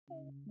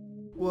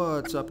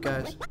What's up,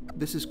 guys?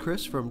 This is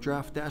Chris from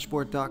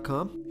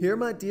DraftDashboard.com. Here are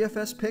my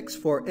DFS picks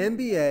for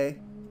NBA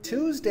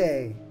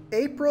Tuesday,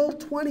 April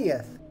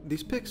 20th.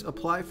 These picks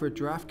apply for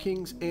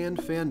DraftKings and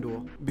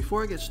FanDuel.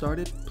 Before I get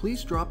started,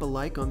 please drop a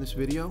like on this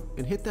video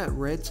and hit that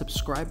red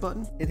subscribe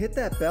button and hit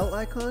that bell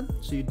icon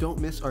so you don't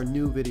miss our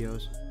new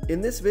videos.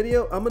 In this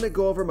video, I'm going to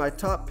go over my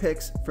top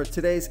picks for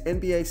today's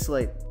NBA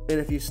slate. And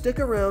if you stick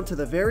around to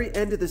the very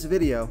end of this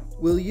video,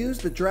 we'll use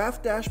the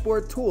Draft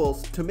Dashboard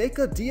tools to make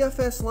a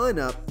DFS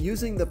lineup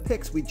using the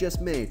picks we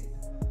just made.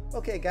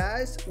 Okay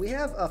guys, we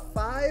have a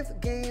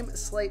 5-game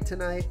slate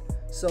tonight,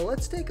 so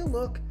let's take a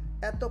look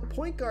at the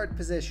point guard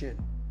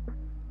position.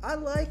 I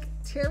like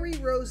Terry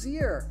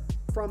Rozier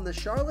from the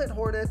Charlotte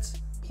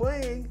Hornets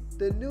playing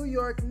the New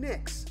York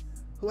Knicks,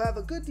 who have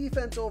a good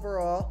defense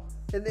overall,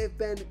 and they've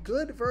been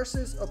good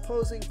versus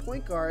opposing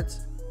point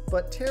guards,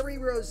 but Terry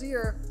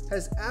Rozier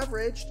has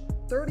averaged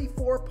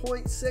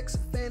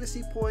 34.6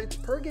 fantasy points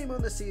per game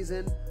on the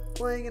season,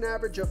 playing an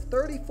average of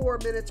 34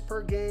 minutes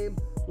per game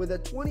with a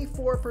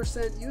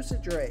 24%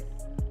 usage rate.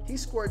 He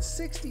scored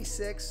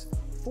 66,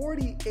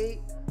 48,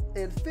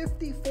 and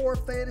 54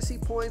 fantasy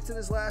points in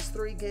his last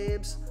 3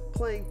 games,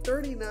 playing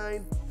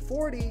 39,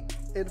 40,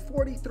 and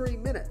 43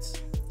 minutes.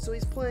 So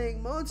he's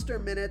playing monster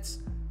minutes,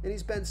 and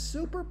he's been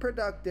super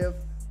productive.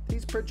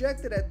 He's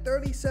projected at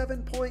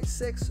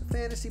 37.6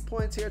 fantasy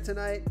points here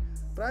tonight,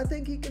 but I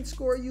think he can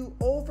score you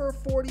over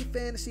 40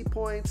 fantasy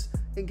points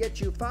and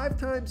get you 5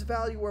 times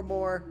value or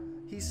more.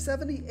 He's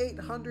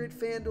 $7,800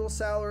 FanDuel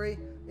salary,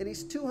 and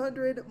he's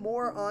 $200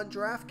 more on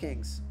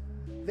DraftKings.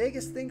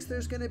 Vegas thinks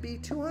there's going to be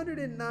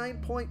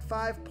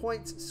 209.5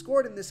 points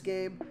scored in this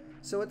game,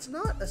 so it's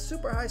not a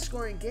super high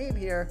scoring game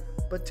here,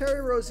 but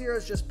Terry Rozier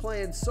is just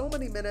playing so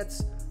many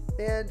minutes,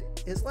 and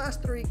his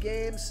last 3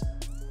 games,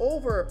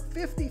 over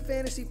 50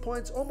 fantasy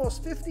points,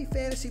 almost 50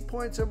 fantasy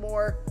points or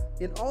more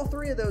in all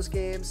 3 of those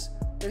games,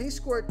 and he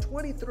scored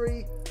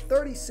 23,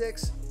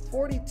 36,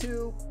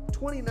 42,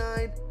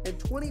 29, and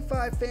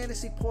 25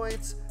 fantasy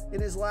points in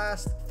his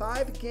last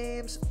 5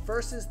 games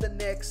versus the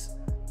Knicks.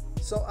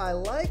 So I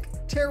like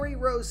Terry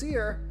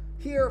Rozier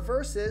here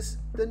versus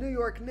the New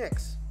York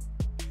Knicks.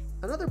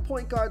 Another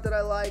point guard that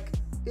I like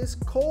is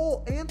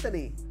Cole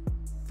Anthony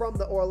from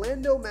the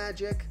Orlando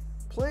Magic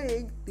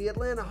playing the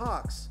Atlanta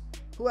Hawks,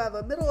 who have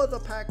a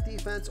middle-of-the-pack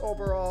defense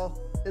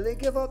overall, and they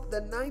give up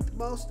the 9th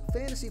most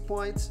fantasy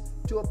points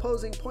to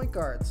opposing point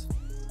guards.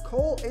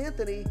 Cole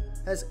Anthony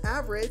has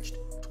averaged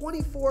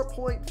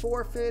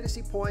 24.4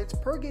 fantasy points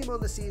per game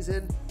on the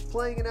season,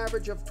 playing an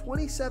average of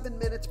 27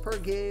 minutes per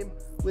game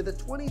with a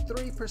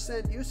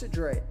 23% usage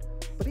rate.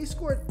 But he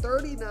scored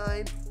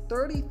 39,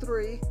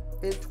 33,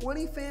 and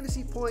 20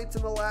 fantasy points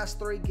in the last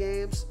 3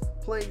 games,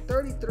 playing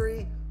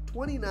 33,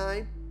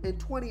 29, and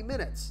 20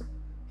 minutes.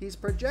 He's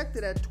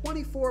projected at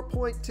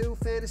 24.2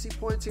 fantasy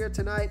points here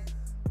tonight,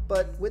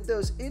 but with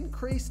those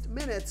increased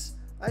minutes,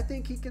 I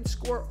think he can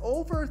score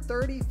over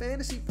 30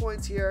 fantasy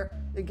points here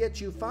and get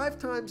you 5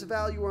 times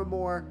value or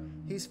more.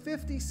 He's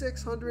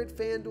 $5,600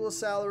 FanDuel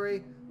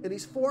salary, and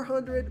he's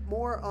 $400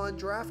 more on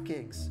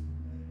DraftKings.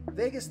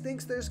 Vegas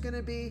thinks there's going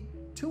to be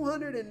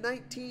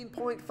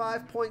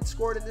 219.5 points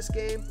scored in this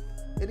game,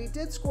 and he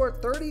did score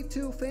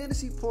 32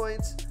 fantasy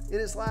points in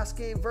his last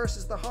game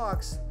versus the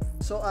Hawks.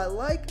 So I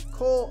like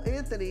Cole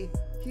Anthony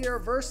here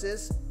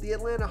versus the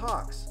Atlanta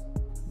Hawks.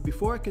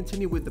 Before I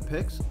continue with the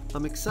picks,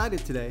 I'm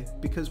excited today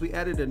because we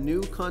added a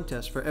new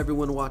contest for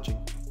everyone watching.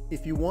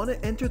 If you want to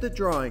enter the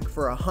drawing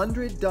for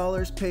 $100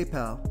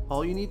 PayPal,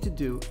 all you need to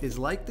do is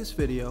like this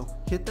video,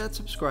 hit that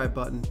subscribe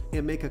button,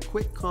 and make a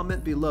quick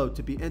comment below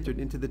to be entered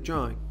into the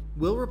drawing.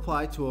 We'll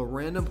reply to a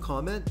random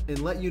comment and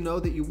let you know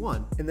that you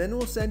won, and then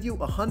we'll send you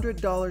 $100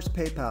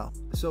 PayPal.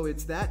 So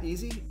it's that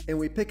easy, and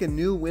we pick a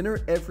new winner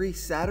every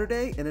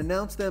Saturday and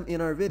announce them in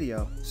our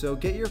video. So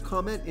get your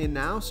comment in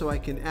now so I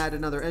can add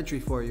another entry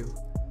for you.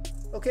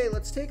 Okay,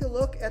 let's take a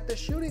look at the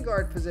shooting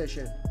guard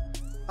position.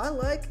 I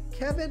like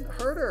Kevin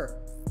Huerter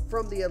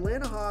from the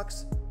Atlanta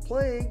Hawks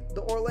playing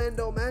the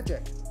Orlando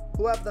Magic,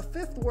 who have the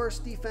 5th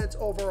worst defense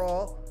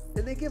overall,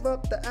 and they give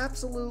up the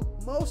absolute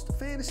most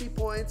fantasy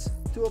points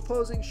to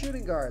opposing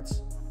shooting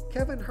guards.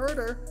 Kevin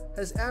Huerter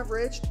has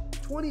averaged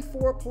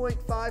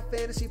 24.5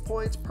 fantasy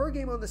points per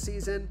game on the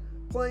season,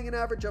 playing an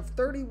average of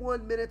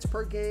 31 minutes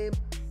per game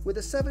with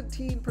a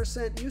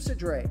 17%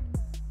 usage rate.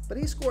 But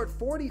he scored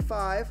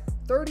 45,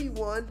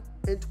 31,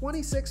 and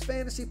 26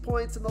 fantasy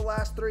points in the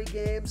last 3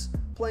 games,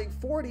 playing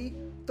 40,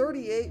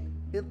 38,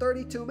 and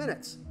 32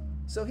 minutes.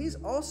 So he's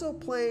also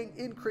playing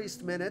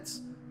increased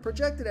minutes,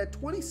 projected at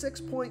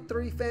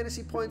 26.3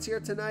 fantasy points here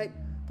tonight,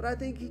 but I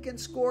think he can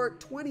score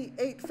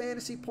 28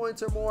 fantasy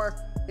points or more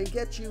and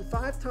get you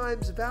 5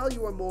 times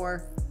value or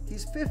more.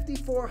 He's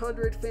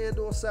 $5,400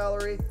 FanDuel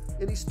salary,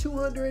 and he's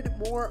 $200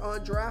 more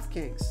on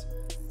DraftKings.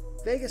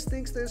 Vegas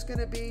thinks there's going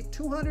to be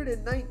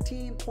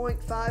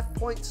 219.5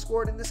 points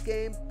scored in this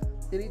game,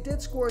 and he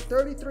did score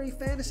 33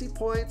 fantasy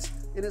points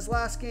in his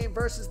last game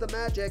versus the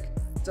Magic.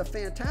 It's a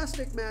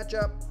fantastic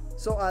matchup,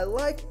 so I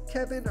like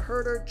Kevin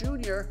Huerter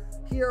Jr.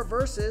 here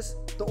versus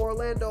the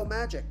Orlando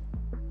Magic.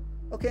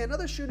 Okay,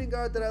 another shooting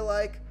guard that I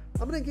like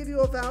I'm going to give you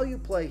a value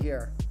play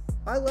here.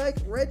 I like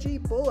Reggie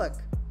Bullock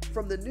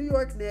from the New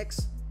York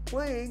Knicks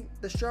playing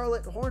the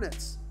Charlotte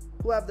Hornets,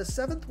 who have the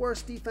 7th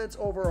worst defense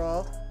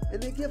overall,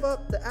 and they give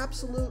up the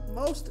absolute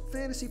most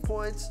fantasy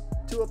points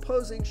to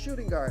opposing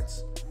shooting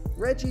guards.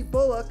 Reggie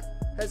Bullock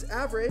has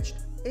averaged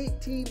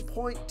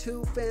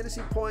 18.2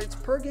 fantasy points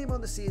per game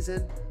on the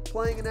season,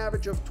 playing an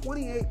average of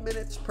 28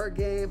 minutes per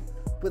game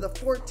with a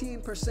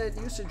 14%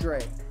 usage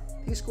rate.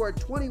 He scored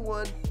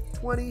 21,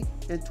 20,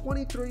 and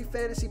 23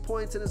 fantasy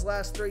points in his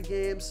last 3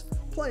 games,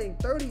 playing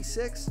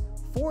 36,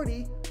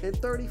 40, and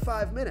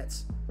 35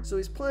 minutes. So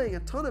he's playing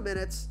a ton of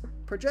minutes,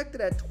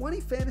 projected at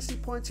 20 fantasy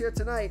points here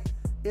tonight,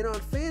 and on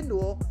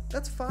FanDuel,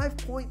 that's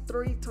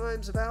 5.3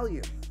 times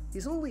value.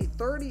 He's only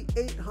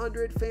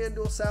 $3,800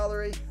 FanDuel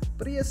salary,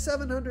 but he has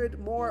 $700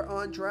 more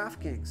on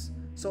DraftKings.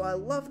 So I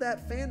love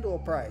that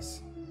FanDuel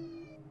price.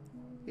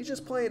 He's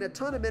just playing a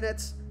ton of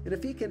minutes, and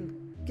if he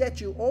can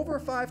get you over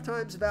 5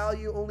 times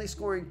value, only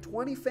scoring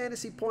 20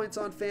 fantasy points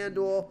on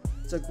FanDuel,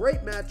 it's a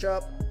great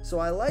matchup. So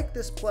I like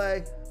this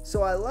play.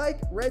 So I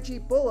like Reggie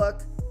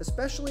Bullock,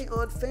 especially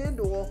on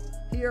FanDuel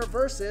here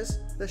versus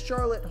the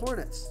Charlotte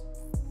Hornets.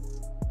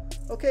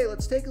 Okay,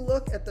 let's take a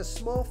look at the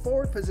small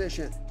forward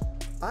position.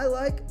 I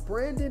like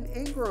Brandon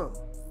Ingram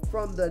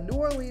from the New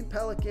Orleans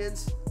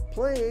Pelicans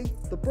playing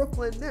the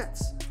Brooklyn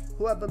Nets,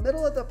 who have a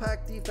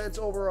middle-of-the-pack defense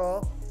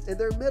overall, and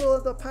they're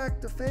middle-of-the-pack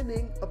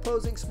defending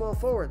opposing small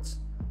forwards.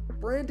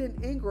 Brandon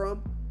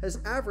Ingram has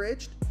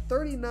averaged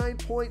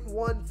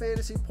 39.1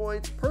 fantasy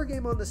points per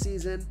game on the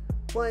season,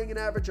 playing an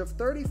average of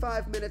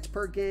 35 minutes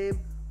per game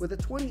with a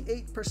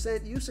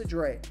 28% usage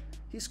rate.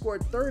 He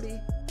scored 30,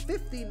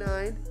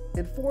 59,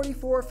 and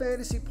 44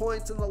 fantasy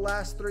points in the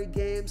last 3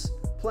 games,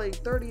 playing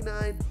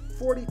 39,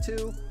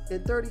 42,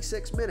 and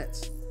 36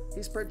 minutes.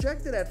 He's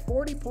projected at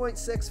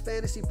 40.6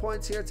 fantasy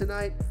points here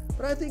tonight,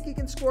 but I think he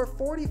can score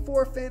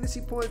 44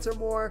 fantasy points or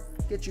more,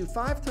 get you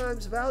 5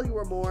 times value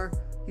or more.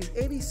 He's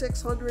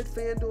 $8,600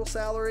 FanDuel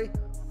salary,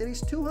 and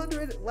he's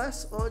 $200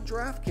 less on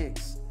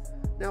DraftKings.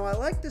 Now I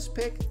like this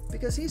pick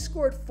because he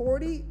scored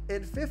 40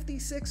 and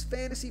 56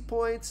 fantasy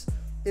points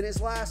in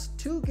his last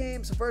 2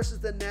 games versus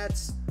the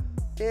Nets,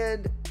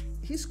 and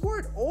he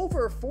scored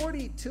over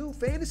 42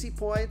 fantasy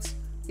points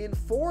in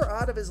 4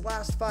 out of his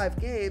last 5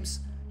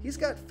 games. He's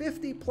got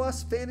 50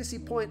 plus fantasy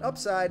point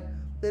upside,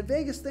 and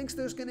Vegas thinks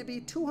there's going to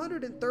be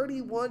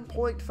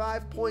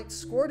 231.5 points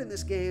scored in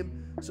this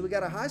game, so we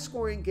got a high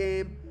scoring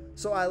game.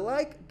 So I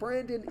like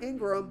Brandon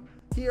Ingram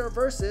here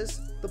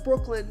versus the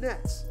Brooklyn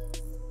Nets.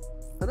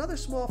 Another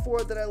small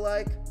forward that I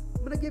like,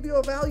 I'm going to give you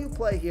a value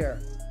play here.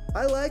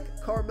 I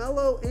like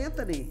Carmelo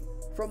Anthony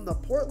from the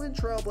Portland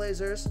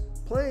Trailblazers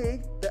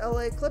playing the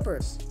LA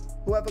Clippers,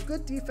 who have a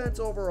good defense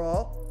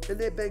overall, and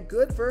they've been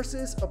good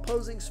versus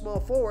opposing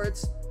small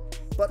forwards.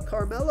 But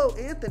Carmelo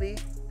Anthony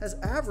has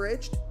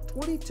averaged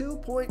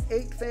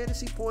 22.8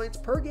 fantasy points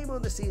per game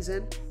on the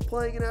season,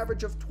 playing an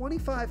average of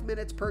 25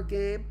 minutes per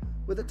game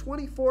with a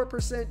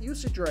 24%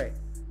 usage rate.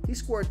 He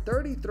scored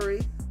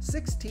 33,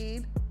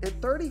 16,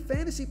 and 30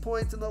 fantasy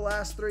points in the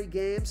last 3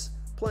 games,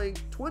 playing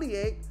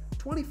 28,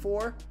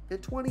 24,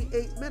 and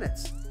 28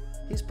 minutes.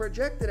 He's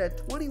projected at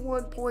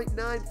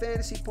 21.9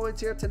 fantasy points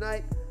here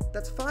tonight.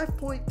 That's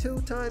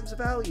 5.2 times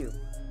value.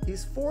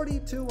 He's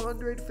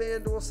 $4,200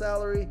 FanDuel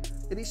salary,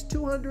 and he's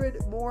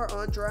 $200 more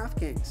on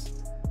DraftKings.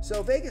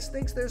 So Vegas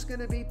thinks there's going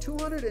to be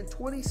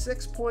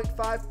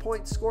 226.5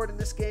 points scored in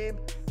this game,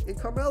 and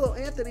Carmelo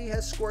Anthony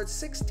has scored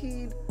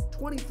 16,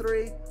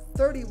 23,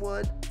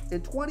 31,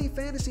 and 20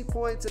 fantasy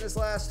points in his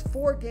last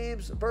 4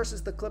 games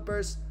versus the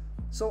Clippers.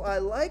 So I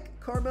like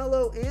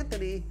Carmelo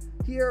Anthony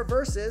here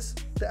versus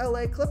the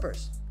LA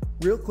Clippers.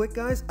 Real quick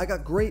guys, I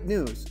got great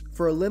news.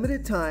 For a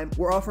limited time,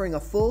 we're offering a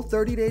full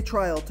 30-day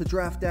trial to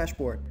Draft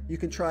Dashboard. You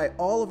can try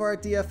all of our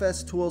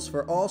DFS tools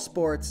for all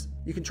sports.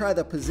 You can try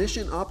the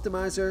Position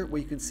Optimizer, where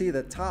you can see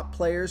the top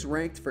players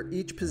ranked for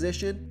each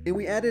position. And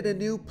we added a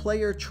new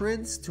Player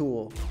Trends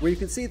tool, where you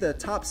can see the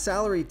top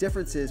salary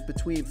differences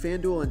between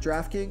FanDuel and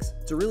DraftKings.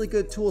 It's a really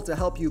good tool to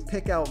help you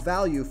pick out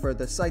value for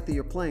the site that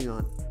you're playing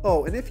on.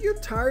 Oh, and if you're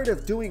tired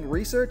of doing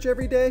research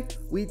every day,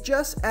 we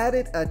just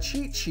added a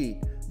cheat sheet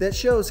that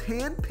shows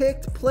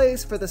hand-picked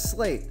plays for the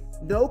slate.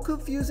 No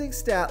confusing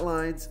stat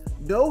lines,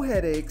 no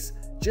headaches,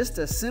 just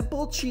a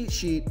simple cheat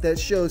sheet that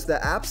shows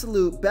the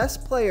absolute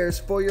best players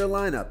for your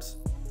lineups.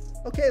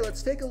 Okay,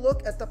 let's take a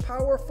look at the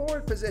power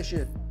forward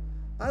position.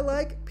 I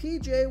like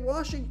PJ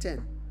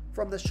Washington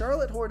from the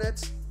Charlotte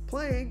Hornets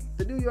playing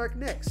the New York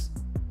Knicks,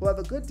 who have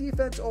a good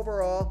defense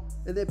overall,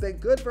 and they've been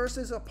good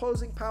versus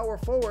opposing power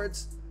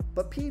forwards,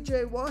 but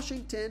PJ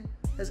Washington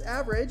has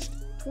averaged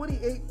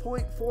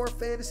 28.4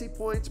 fantasy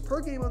points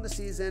per game on the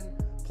season,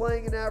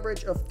 playing an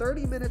average of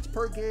 30 minutes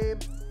per game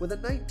with a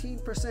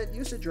 19%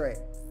 usage rate.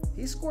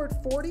 He scored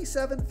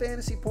 47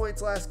 fantasy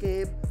points last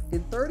game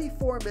in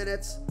 34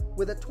 minutes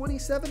with a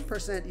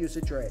 27%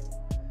 usage rate.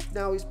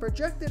 Now he's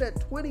projected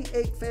at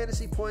 28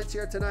 fantasy points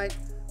here tonight,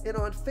 and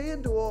on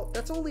FanDuel,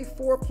 that's only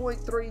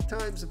 4.3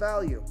 times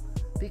value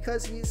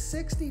because he's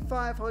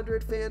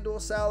 $6,500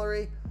 FanDuel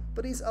salary,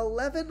 but he's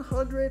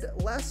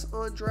 $1,100 less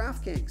on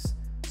DraftKings.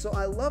 So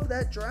I love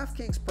that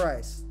DraftKings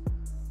price.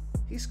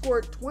 He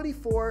scored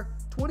 24,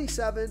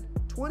 27,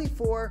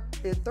 24,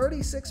 and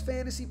 36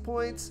 fantasy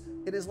points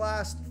in his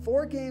last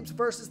 4 games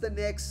versus the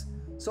Knicks.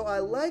 So I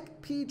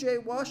like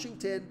PJ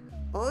Washington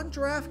on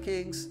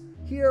DraftKings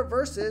here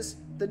versus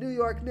the New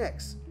York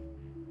Knicks.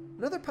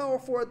 Another power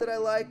forward that I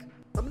like,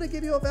 I'm going to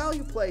give you a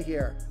value play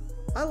here.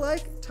 I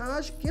like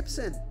Taj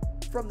Gibson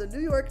from the New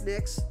York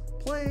Knicks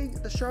playing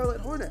the Charlotte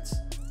Hornets,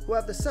 who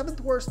have the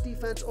 7th worst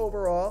defense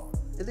overall,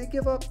 and they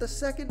give up the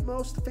 2nd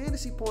most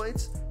fantasy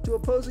points to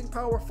opposing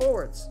power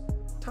forwards.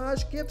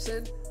 Taj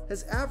Gibson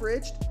has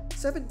averaged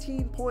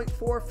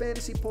 17.4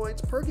 fantasy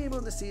points per game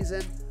on the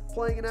season,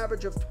 playing an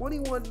average of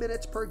 21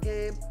 minutes per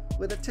game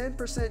with a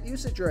 10%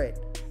 usage rate.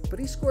 But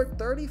he scored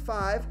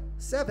 35,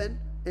 7,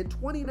 and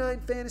 29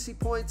 fantasy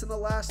points in the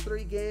last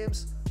 3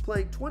 games,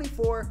 playing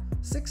 24,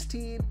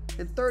 16,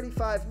 and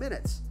 35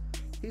 minutes.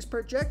 He's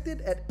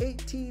projected at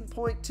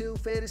 18.2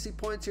 fantasy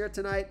points here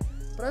tonight,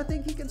 but I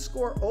think he can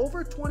score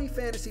over 20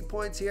 fantasy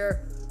points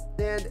here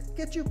and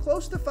get you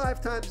close to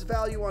 5 times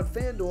value on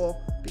FanDuel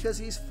because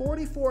he's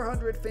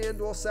 $4,400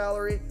 FanDuel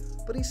salary,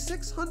 but he's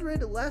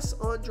 $600 less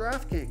on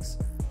DraftKings.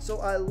 So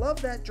I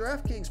love that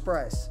DraftKings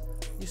price.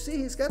 You see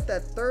he's got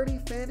that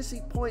 30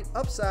 fantasy point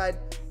upside.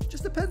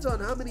 Just depends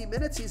on how many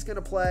minutes he's going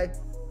to play.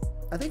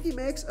 I think he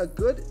makes a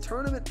good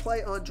tournament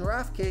play on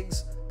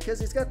DraftKings because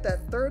he's got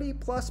that 30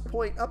 plus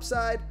point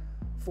upside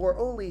for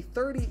only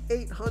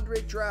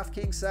 $3,800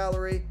 DraftKings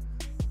salary.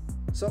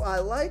 So I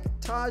like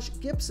Taj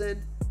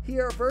Gibson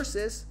here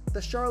versus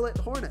the Charlotte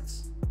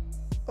Hornets.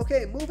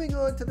 Okay, moving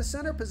on to the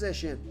center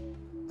position.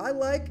 I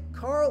like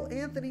Karl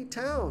Anthony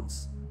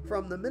Towns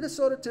from the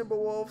Minnesota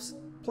Timberwolves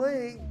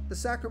playing the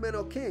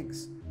Sacramento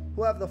Kings,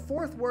 who have the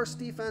 4th worst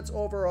defense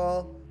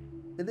overall,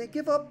 and they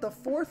give up the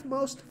 4th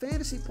most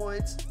fantasy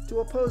points to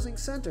opposing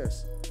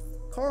centers.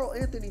 Karl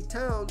Anthony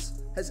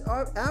Towns has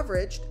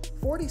averaged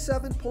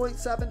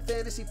 47.7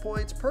 fantasy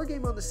points per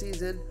game on the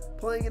season,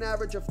 playing an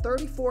average of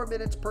 34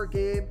 minutes per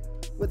game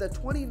with a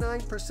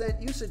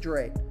 29% usage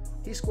rate.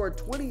 He scored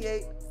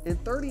 28 and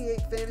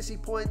 38 fantasy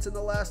points in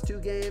the last 2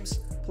 games,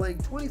 playing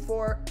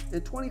 24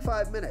 and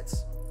 25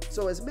 minutes.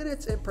 So his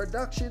minutes in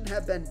production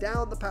have been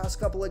down the past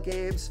couple of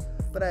games,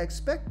 but I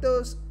expect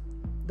those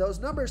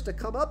numbers to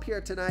come up here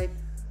tonight.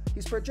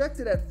 He's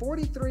projected at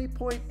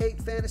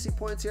 43.8 fantasy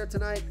points here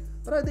tonight,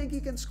 but I think he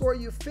can score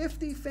you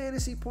 50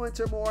 fantasy points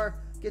or more,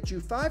 get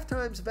you 5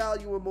 times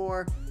value or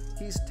more.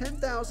 He's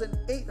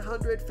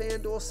 $10,800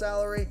 FanDuel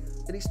salary,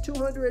 and he's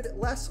 $200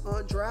 less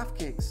on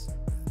DraftKings.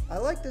 I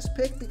like this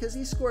pick because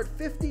he scored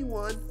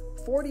 51,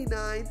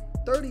 49,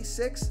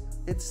 36,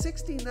 and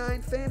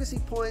 69 fantasy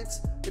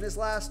points in his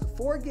last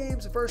 4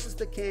 games versus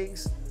the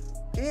Kings.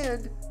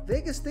 And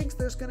Vegas thinks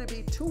there's going to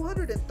be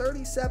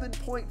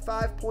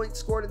 237.5 points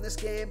scored in this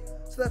game.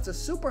 So that's a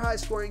super high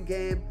scoring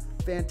game.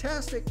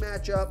 Fantastic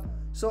matchup.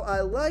 So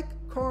I like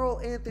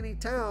Karl Anthony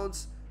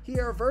Towns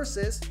here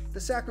versus the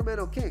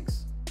Sacramento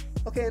Kings.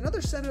 Okay,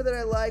 another center that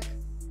I like,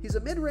 he's a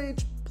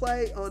mid-range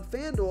play on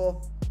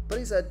FanDuel, but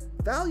he's a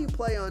value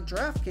play on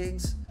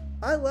DraftKings.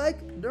 I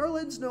like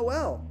Nerlens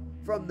Noel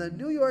from the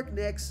New York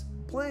Knicks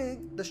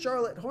playing the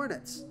Charlotte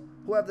Hornets,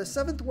 who have the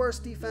 7th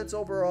worst defense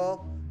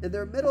overall, and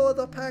they're middle of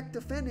the pack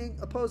defending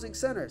opposing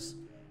centers.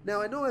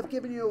 Now I know I've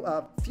given you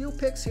a few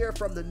picks here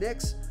from the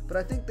Knicks, but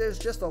I think there's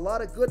just a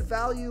lot of good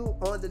value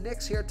on the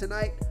Knicks here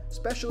tonight,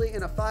 especially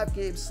in a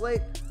 5-game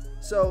slate.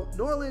 So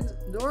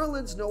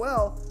Nerlens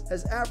Noel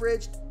has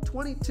averaged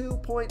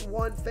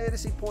 22.1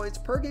 fantasy points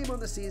per game on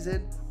the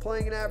season,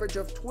 playing an average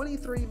of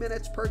 23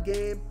 minutes per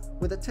game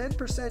with a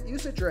 10%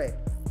 usage rate.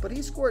 But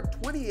he scored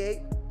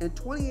 28 and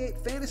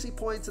 28 fantasy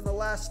points in the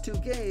last 2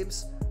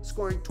 games,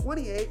 playing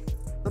 28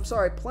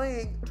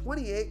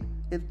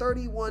 and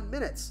 31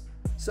 minutes.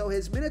 So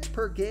his minutes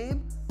per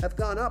game have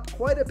gone up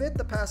quite a bit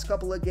the past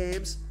couple of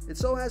games, and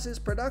so has his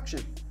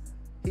production.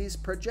 He's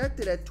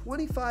projected at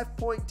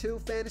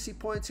 25.2 fantasy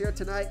points here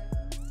tonight,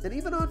 and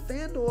even on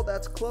FanDuel,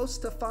 that's close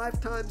to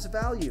 5 times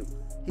value.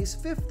 He's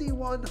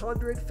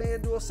 $5,100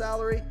 FanDuel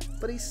salary,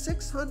 but he's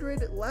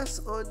 $600 less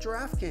on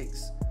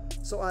DraftKings.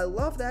 So I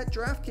love that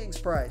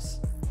DraftKings price.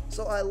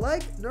 So I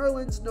like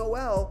Nerlens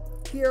Noel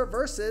here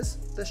versus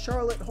the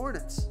Charlotte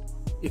Hornets.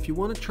 If you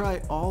want to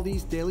try all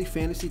these daily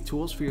fantasy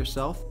tools for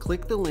yourself,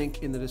 click the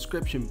link in the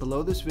description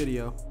below this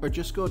video, or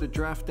just go to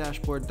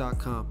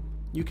draftdashboard.com.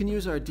 You can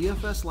use our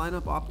DFS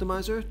lineup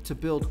optimizer to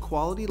build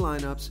quality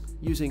lineups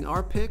using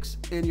our picks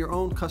and your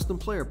own custom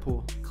player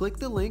pool. Click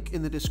the link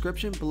in the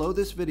description below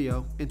this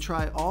video and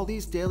try all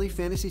these daily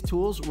fantasy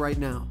tools right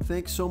now.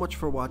 Thanks so much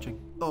for watching.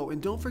 Oh,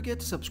 and don't forget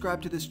to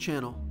subscribe to this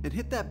channel and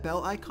hit that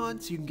bell icon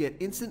so you can get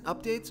instant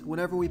updates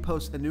whenever we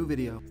post a new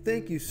video.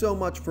 Thank you so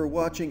much for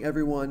watching,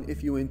 everyone.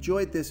 If you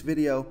enjoyed this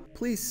video,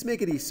 please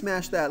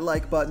smash that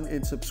like button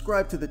and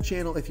subscribe to the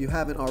channel if you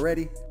haven't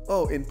already.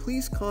 Oh, and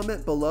please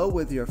comment below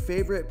with your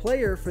favorite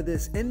player for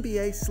this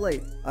NBA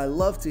slate. I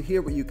love to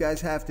hear what you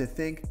guys have to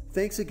think.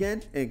 Thanks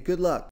again, and good luck.